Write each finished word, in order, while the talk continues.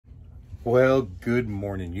Well, good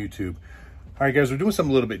morning, YouTube. All right, guys, we're doing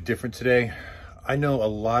something a little bit different today. I know a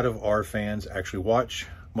lot of our fans actually watch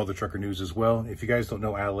Mother Trucker News as well. If you guys don't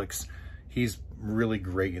know Alex, he's really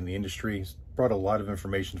great in the industry. He's brought a lot of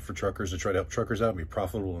information for truckers to try to help truckers out and be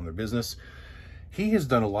profitable in their business. He has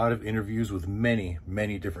done a lot of interviews with many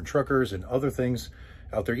different truckers and other things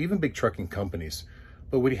out there, even big trucking companies.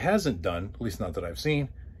 But what he hasn't done, at least not that I've seen,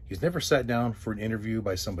 he's never sat down for an interview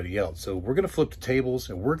by somebody else. So we're going to flip the tables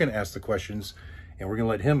and we're going to ask the questions and we're going to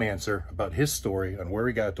let him answer about his story on where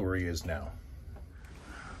he got to where he is now.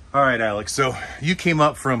 All right, Alex. So you came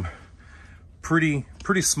up from pretty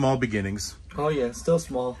small beginnings. Oh yeah, still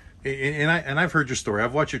small. And I've heard your story.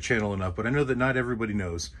 I've watched your channel enough, but I know that not everybody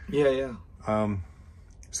knows. Yeah.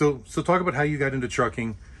 So talk about how you got into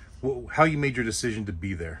trucking, how you made your decision to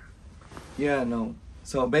be there. Yeah, no.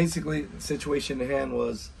 So basically, the situation at hand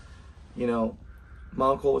was, you know, my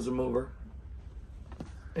uncle was a mover.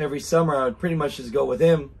 Every summer, I would pretty much just go with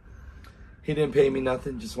him. He didn't pay me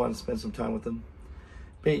nothing, just wanted to spend some time with him.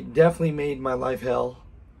 But he definitely made my life hell,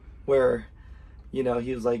 where, you know,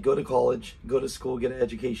 he was like, go to college, go to school, get an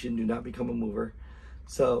education, do not become a mover.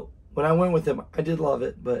 So when I went with him, I did love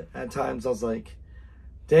it, but at times I was like,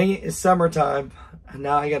 dang it, it's summertime, and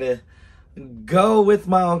now I gotta go with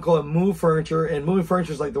my uncle and move furniture. And moving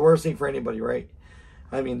furniture is like the worst thing for anybody, right?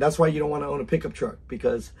 I mean, that's why you don't want to own a pickup truck,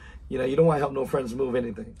 because, you know, you don't want to help no friends move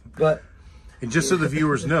anything. But and just so the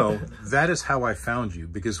viewers know, that is how I found you,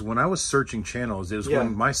 because when I was searching channels, it was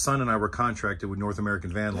when my son and I were contracted with North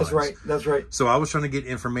American Van Lines. That's right. So I was trying to get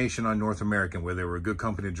information on North American, where they were a good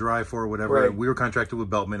company to drive for or whatever. Right. We were contracted with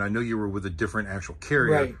Beltman. I know you were with a different actual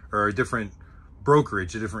carrier, or a different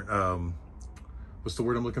brokerage, a different what's the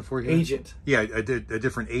word I'm looking for here? Agent. Yeah, I did a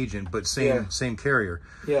different agent, but same carrier.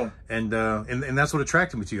 Yeah. And that's what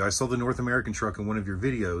attracted me to you. I saw the North American truck in one of your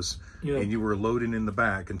videos, and you were loading in the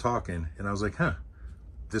back and talking, and I was like, huh,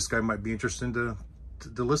 this guy might be interesting to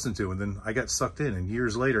listen to. And then I got sucked in, and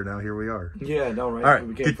years later, now here we are. Yeah, no, right. All right.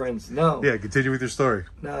 We became friends. No. Yeah, continue with your story.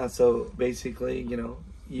 Nah, so basically, you know,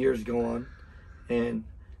 years go on, and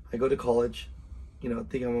I go to college, you know,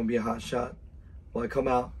 think I'm gonna be a hot shot. Well, I come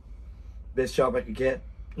out, best job I could get,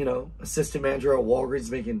 you know, assistant manager at Walgreens,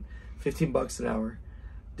 making $15 an hour.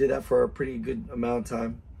 Did that for a pretty good amount of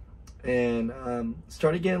time, and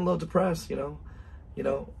started getting a little depressed. You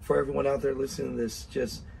know, for everyone out there listening to this,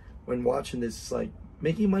 just when watching this, it's like,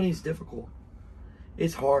 making money is difficult.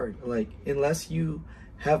 It's hard. Like, unless you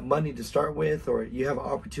have money to start with, or you have an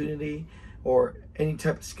opportunity, or any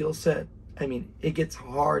type of skill set, I mean, it gets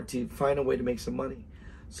hard to find a way to make some money.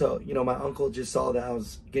 So, you know, my uncle just saw that I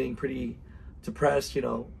was getting pretty depressed, you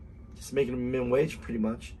know, just making a minimum wage pretty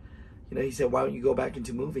much. You know, he said, why don't you go back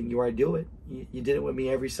into moving? You already do it. You did it with me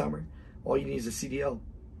every summer. All you need is a CDL.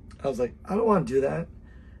 I was like, I don't want to do that.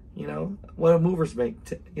 You know, what do movers make?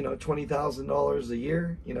 You know, $20,000 a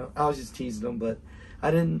year? You know, I was just teasing him, but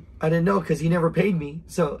I didn't know, because he never paid me.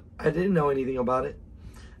 So I didn't know anything about it.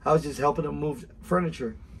 I was just helping him move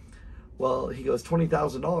furniture. Well, he goes,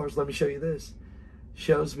 $20,000, let me show you this.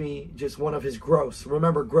 Shows me just one of his gross.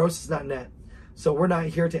 Remember, gross is not net. So we're not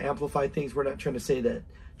here to amplify things. We're not trying to say that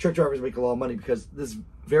truck drivers make a lot of money, because this is a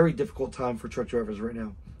very difficult time for truck drivers right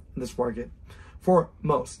now in this market, for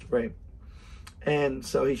most, right? And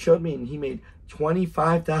so he showed me, and he made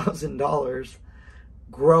 $25,000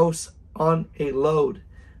 gross on a load.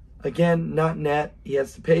 Again, not net. He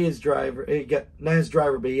has to pay his driver. Not his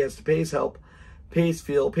driver, but he has to pay his help, pay his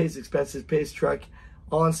fuel, pay his expenses, pay his truck,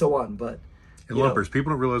 on and so on. But and lumpers.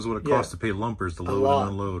 People don't realize what it costs to pay lumpers to load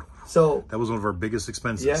and unload. So that was one of our biggest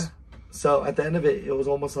expenses. Yeah. So at the end of it, it was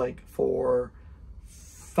almost like, for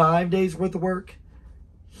 5 days worth of work,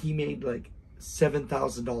 he made like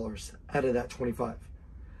 $7,000 out of that 25.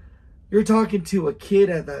 You're talking to a kid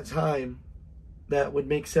at that time that would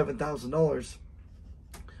make $7,000.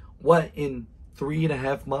 What, in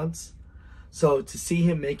 3.5 months? So to see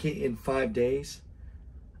him make it in 5 days,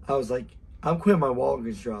 I was like, I'm quitting my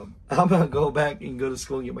Walgreens job. I'm going to go back and go to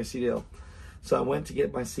school and get my CDL. So I went to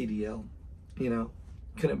get my CDL, you know,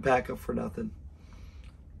 couldn't pack up for nothing.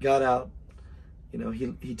 Got out, you know,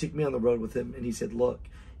 he took me on the road with him, and he said, look,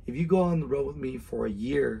 if you go on the road with me for a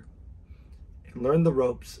year and learn the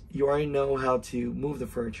ropes, you already know how to move the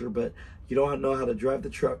furniture, but you don't know how to drive the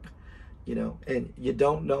truck, you know, and you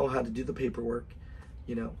don't know how to do the paperwork,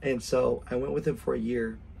 you know. And so I went with him for a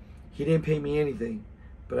year. He didn't pay me anything,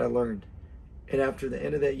 but I learned. And after the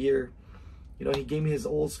end of that year, you know, he gave me his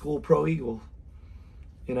old school Pro Eagle,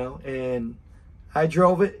 you know, and I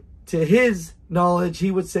drove it. To his knowledge,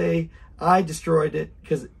 he would say I destroyed it,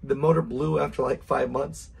 because the motor blew after like 5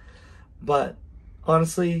 months. But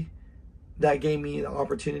honestly, that gave me the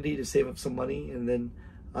opportunity to save up some money, and then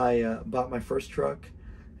I bought my first truck,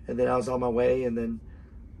 and then I was on my way. And then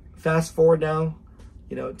fast forward now,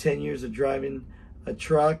 10 years of driving a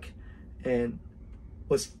truck, and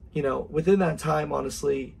was, within that time,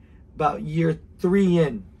 honestly, about year 3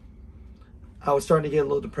 in, I was starting to get a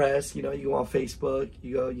little depressed. You go on Facebook,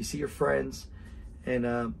 you see your friends,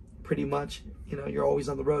 and pretty much, you're always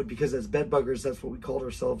on the road, because as bed buggers, that's what we called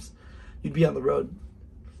ourselves. You'd be on the road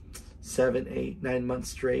 7, 8, 9 months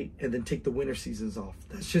straight, and then take the winter seasons off.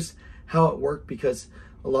 That's just how it worked, because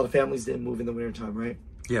a lot of families didn't move in the winter time, right?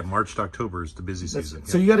 Yeah, March to October is the busy season.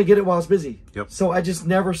 So you got to get it while it's busy. Yep. So I just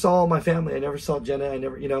never saw my family. I never saw Jenna. I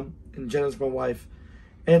never, and Jenna's my wife.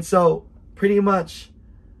 And so pretty much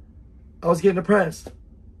I was getting depressed.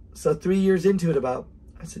 So 3 years into it I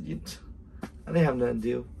said, I didn't have nothing to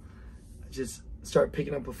do. I just start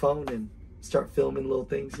picking up a phone and start filming little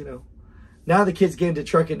things, Now the kids get into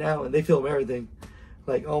trucking now, and they film everything.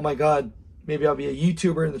 Like, oh my God, maybe I'll be a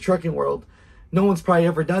YouTuber in the trucking world. No one's probably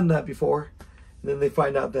ever done that before. And then they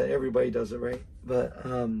find out that everybody does it, right? But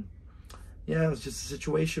yeah, it was just a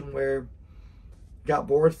situation where got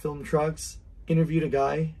bored, filmed trucks, interviewed a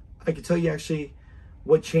guy. I could tell you actually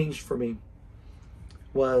what changed for me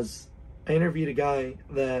was I interviewed a guy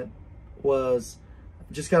that was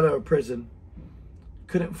just got out of prison,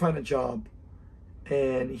 couldn't find a job,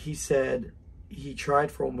 and he said he tried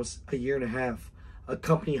for almost a year and a half. A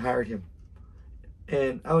company hired him,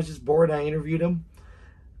 and I was just bored. I interviewed him.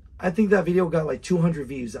 I think that video got like 200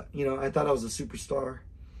 views. I thought I was a superstar.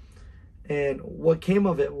 And what came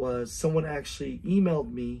of it was someone actually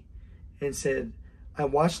emailed me and said, I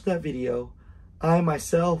watched that video. I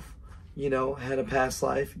myself, had a past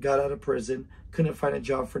life, got out of prison, couldn't find a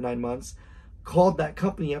job for 9 months, called that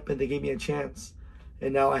company up, and they gave me a chance.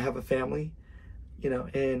 And now I have a family,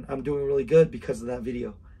 and I'm doing really good because of that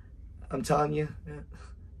video. I'm telling you,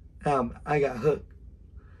 I got hooked.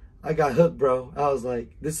 I got hooked, bro. I was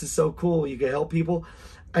like, this is so cool. You can help people.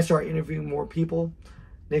 I started interviewing more people.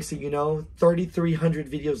 Next thing you know, 3,300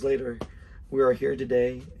 videos later, we are here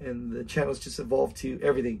today. And the channel's just evolved to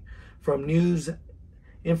everything from news,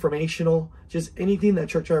 informational, just anything that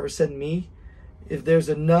truck drivers send me. If there's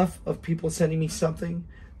enough of people sending me something,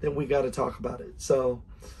 then we got to talk about it. So,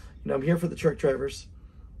 I'm here for the truck drivers.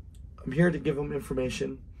 I'm here to give them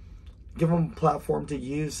information, give them a platform to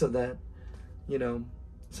use so that,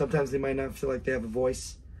 sometimes they might not feel like they have a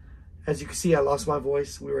voice. As you can see, I lost my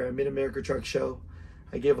voice. We were at Mid-America Truck Show.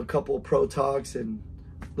 I gave a couple of pro talks and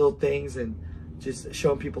little things and just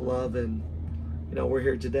showing people love, and we're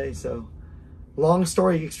here today. So long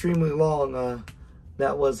story, extremely long.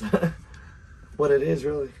 That was what it is,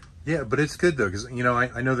 really. Yeah, but it's good though, because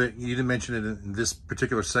I know that you didn't mention it in this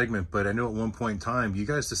particular segment, but I know at one point in time you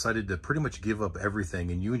guys decided to pretty much give up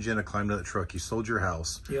everything, and you and Jenna climbed out the truck. You sold your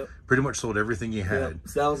house. Yep. Pretty much sold everything you had. Yep.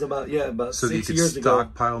 So that was about so 6 years ago. So you could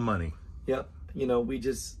stockpile money. Yep. We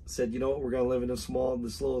just said, we're gonna live in this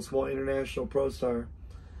little small international pro star.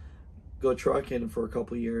 Go trucking for a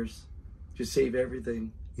couple years, just save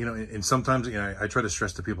everything. And sometimes, I try to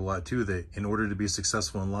stress to people a lot too, that in order to be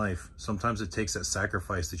successful in life, sometimes it takes that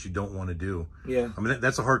sacrifice that you don't want to do. Yeah. I mean,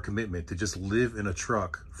 that's a hard commitment, to just live in a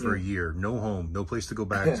truck for a year, no home, no place to go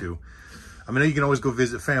back to. I mean, you can always go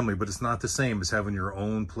visit family, but it's not the same as having your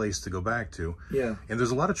own place to go back to. Yeah. And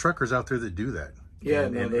there's a lot of truckers out there that do that. Yeah.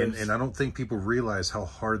 And I don't think people realize how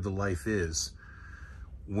hard the life is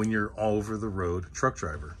when you're all over the road truck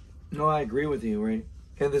driver. No, I agree with you, right?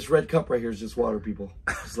 And this red cup right here is just water, people.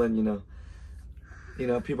 Just letting you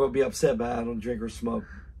know. People will be upset, but I don't drink or smoke.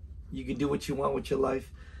 You can do what you want with your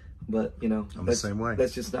life, but I'm the same way.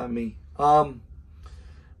 That's just not me.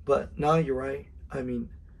 But no, you're right. I mean,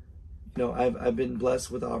 I've been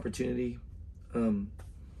blessed with the opportunity. I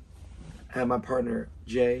had my partner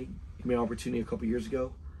Jay give me an opportunity a couple years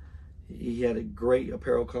ago. He had a great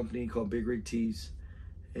apparel company called Big Rig Tees,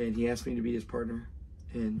 and he asked me to be his partner,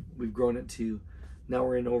 and we've grown it to. Now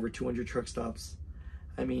we're in over 200 truck stops.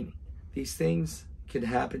 I mean, these things can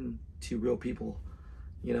happen to real people,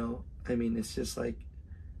 I mean, it's just like,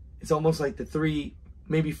 it's almost like the 3,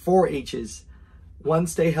 maybe 4 H's. 1,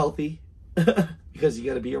 stay healthy, because you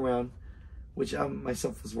got to be around, which I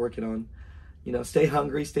myself was working on. Stay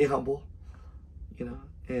hungry, stay humble,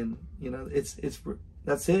 and,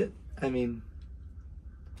 that's it. I mean,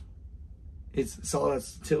 it's all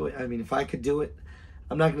that's to it. I mean, if I could do it,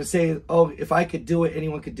 I'm not going to say, oh, if I could do it,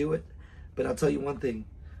 anyone could do it. But I'll tell you one thing.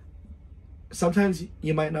 Sometimes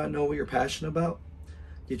you might not know what you're passionate about.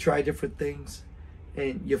 You try different things,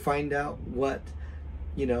 and you find out what,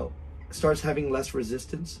 starts having less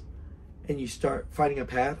resistance, and you start finding a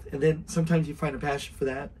path. And then sometimes you find a passion for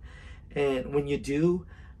that, And when you do,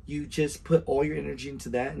 you just put all your energy into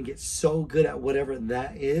that and get so good at whatever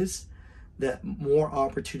that is, that more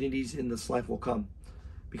opportunities in this life will come.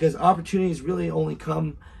 Because opportunities really only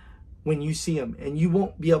come when you see them, and you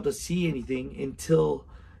won't be able to see anything until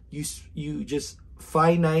you just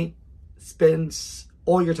finite spends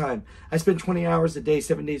all your time. I spend 20 hours a day,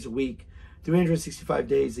 7 days a week, 365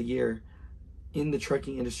 days a year in the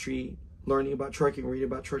trucking industry, learning about trucking, reading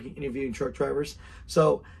about trucking, interviewing truck drivers.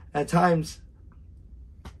 So at times,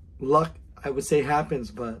 luck, I would say, happens,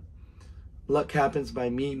 but luck happens by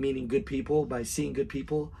me meeting good people, by seeing good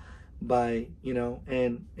people, by, you know,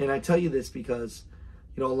 and I tell you this because,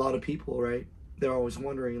 you know, a lot of people, right, they're always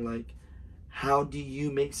wondering, like, how do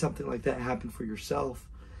you make something like that happen for yourself?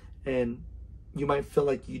 And you might feel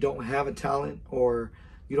like you don't have a talent or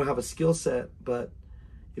you don't have a skill set, but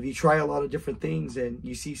if you try a lot of different things and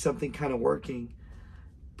you see something kind of working,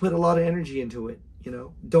 put a lot of energy into it, you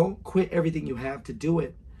know. Don't quit everything you have to do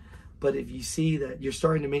it. But if you see that you're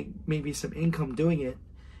starting to make maybe some income doing it,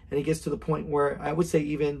 and it gets to the point where I would say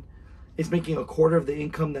even it's making a quarter of the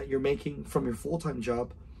income that you're making from your full-time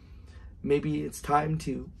job, maybe it's time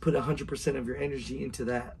to put 100% of your energy into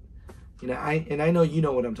that. You know, I know you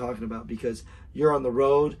know what I'm talking about because you're on the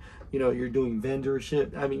road, you know, you're doing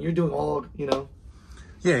vendorship. I mean, you're doing all, you know.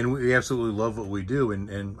 Yeah, and we absolutely love what we do.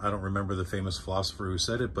 And I don't remember the famous philosopher who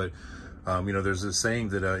said it, but, you know, there's a saying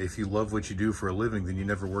that if you love what you do for a living, then you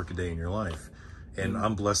never work a day in your life. And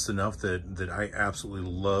I'm blessed enough that I absolutely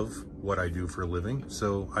love what I do for a living.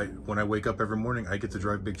 So when I wake up every morning, I get to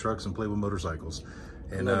drive big trucks and play with motorcycles.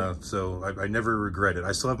 And so I never regret it.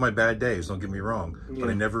 I still have my bad days, don't get me wrong, but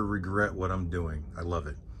I never regret what I'm doing. I love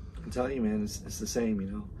it. I'm telling you, man, it's the same,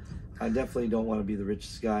 you know. I definitely don't want to be the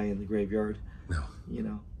richest guy in the graveyard. No. You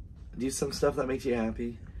know, do some stuff that makes you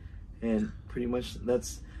happy. And pretty much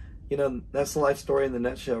that's, you know, that's the life story in the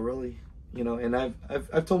nutshell, really. You know, and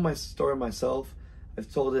I've told my story myself.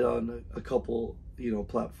 I've told it on a couple, you know,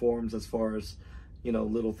 platforms as far as, you know,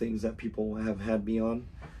 little things that people have had me on.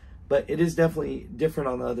 But it is definitely different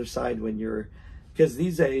on the other side when you're, because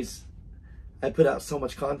these days I put out so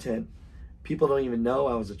much content, people don't even know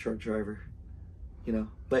I was a truck driver, you know.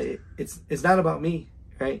 But it's not about me,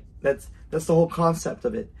 right? That's the whole concept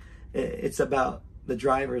of it. It's about the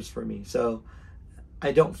drivers for me. So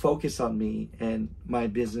I don't focus on me and my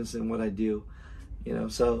business and what I do, you know.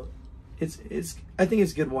 So I think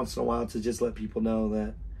it's good once in a while to just let people know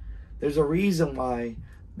that there's a reason why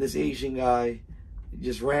this Asian guy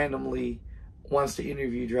just randomly wants to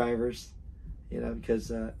interview drivers, you know,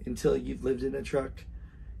 because until you've lived in a truck,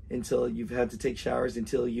 until you've had to take showers,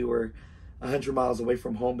 until you were 100 miles away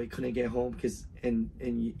from home but couldn't get home because and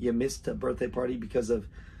you missed a birthday party because of,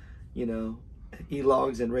 you know,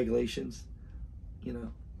 e-logs and regulations, you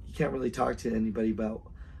know, you can't really talk to anybody about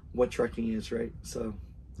what trucking is, right? So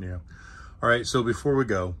yeah. All right, so before we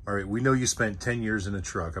go, all right, we know you spent 10 years in a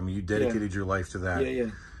truck. I mean, you dedicated your life to that. Yeah.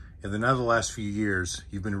 And then now the last few years,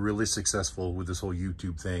 you've been really successful with this whole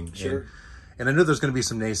YouTube thing. Sure. And I know there's going to be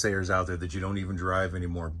some naysayers out there that you don't even drive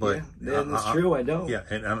anymore. But yeah, that's true, I don't. Yeah,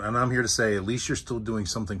 and I'm here to say at least you're still doing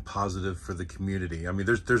something positive for the community. I mean,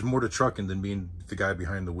 there's more to trucking than being the guy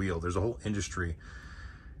behind the wheel. There's a whole industry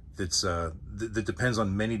that's that depends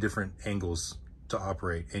on many different angles to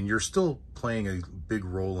operate, and you're still playing a big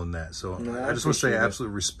role in that. So I just want to say I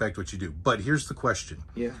absolutely respect what you do. But here's the question.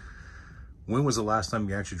 Yeah. When was the last time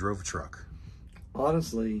you actually drove a truck?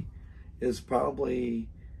 Honestly, it's probably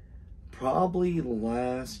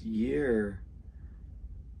last year.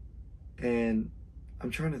 And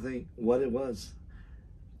I'm trying to think what it was.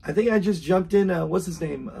 I think I just jumped in, what's his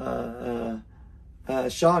name?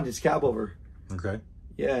 Sean, his cab over. Okay.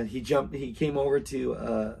 Yeah, he came over to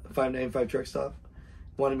 595 Truck Stop,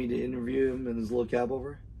 wanted me to interview him in his little cab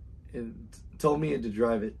over, and told me to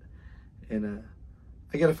drive it. And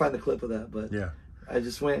I got to find the clip of that, but yeah, I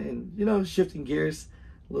just went and, you know, shifting gears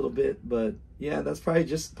a little bit. But yeah, that's probably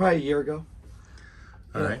a year ago.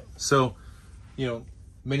 All right. So, you know,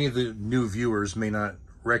 many of the new viewers may not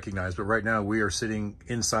recognize, but right now we are sitting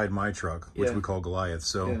inside my truck, which we call Goliath.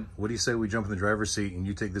 So what do you say we jump in the driver's seat and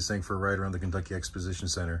you take this thing for a ride around the Kentucky Exposition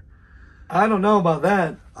Center? I don't know about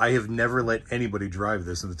that. I have never let anybody drive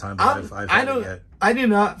this in the time that I've had it yet. I do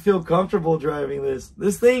not feel comfortable driving this.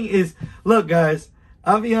 This thing is, look guys,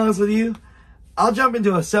 I'll be honest with you, I'll jump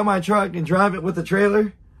into a semi-truck and drive it with a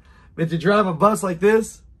trailer, but to drive a bus like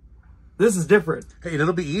this is different. Hey, and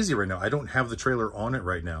it'll be easy right now. I don't have the trailer on it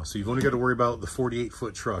right now, so you've only got to worry about the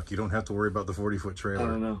 48-foot truck. You don't have to worry about the 40-foot trailer.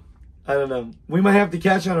 I don't know. We might have to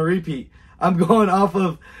catch on a repeat. I'm going off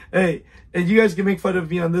of, hey, and you guys can make fun of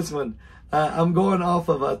me on this one. I'm going off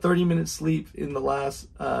of a 30-minute sleep in the last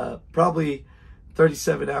probably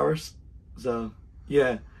 37 hours. So,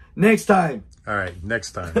 yeah. Next time. All right,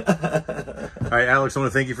 next time. All right, Alex, I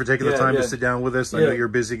want to thank you for taking the time to sit down with us. I know you're a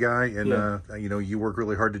busy guy, and you know, you work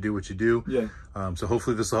really hard to do what you do. Yeah. So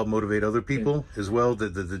hopefully this will help motivate other people as well.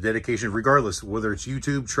 The dedication, regardless, whether it's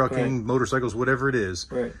YouTube, trucking, motorcycles, whatever it is,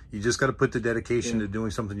 you just got to put the dedication to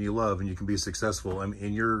doing something you love, and you can be successful. I mean,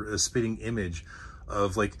 and you're a spitting image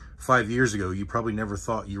of, like, 5 years ago, you probably never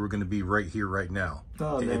thought you were going to be right here, right now,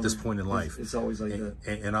 at this point in life. It's always like that.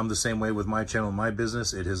 And I'm the same way with my channel, my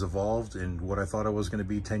business. It has evolved, and what I thought I was going to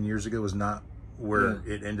be 10 years ago is not where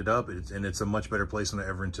it ended up. And it's a much better place than I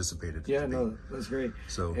ever anticipated. Yeah, no, that's great.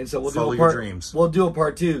 So we'll follow do your dreams. We'll do a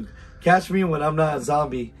part 2. Catch me when I'm not a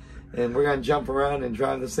zombie, and we're gonna jump around and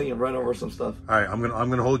drive this thing and run over some stuff. All right, I'm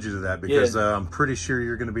gonna hold you to that, because I'm pretty sure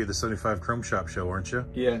you're gonna be at the 75 Chrome Shop show, aren't you?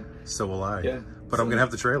 Yeah. So will I. Yeah. But I'm gonna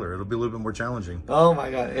have the trailer. It'll be a little bit more challenging. Oh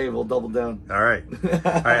my God! Hey, we'll double down. All right. All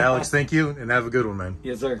right, Alex. Thank you, and have a good one, man.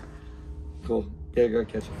 Yes, sir. Cool. Yeah, go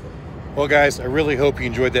catch it. Well, guys, I really hope you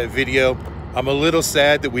enjoyed that video. I'm a little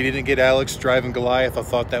sad that we didn't get Alex driving Goliath. I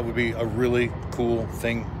thought that would be a really cool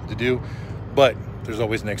thing to do, but there's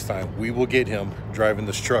always next time. We will get him driving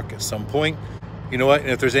this truck at some point. You know what? And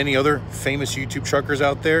if there's any other famous YouTube truckers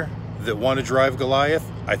out there that want to drive Goliath,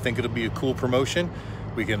 I think it'll be a cool promotion.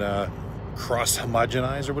 We can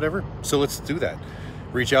cross-homogenize or whatever. So let's do that.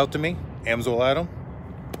 Reach out to me, Adam,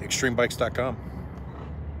 extremebikes.com.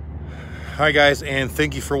 All right, guys, and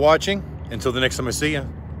thank you for watching. Until the next time I see you,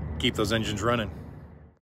 keep those engines running.